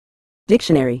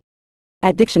Dictionary.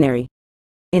 At dictionary.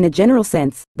 In a general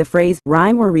sense, the phrase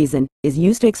rhyme or reason is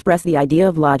used to express the idea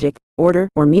of logic, order,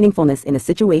 or meaningfulness in a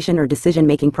situation or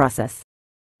decision-making process.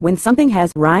 When something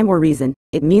has rhyme or reason,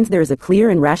 it means there is a clear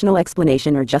and rational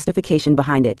explanation or justification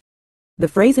behind it. The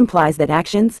phrase implies that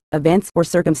actions, events, or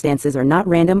circumstances are not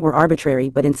random or arbitrary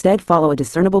but instead follow a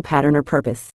discernible pattern or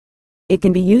purpose. It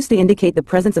can be used to indicate the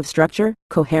presence of structure,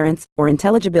 coherence, or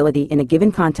intelligibility in a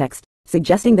given context,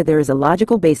 suggesting that there is a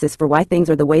logical basis for why things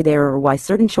are the way they are or why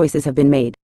certain choices have been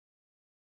made.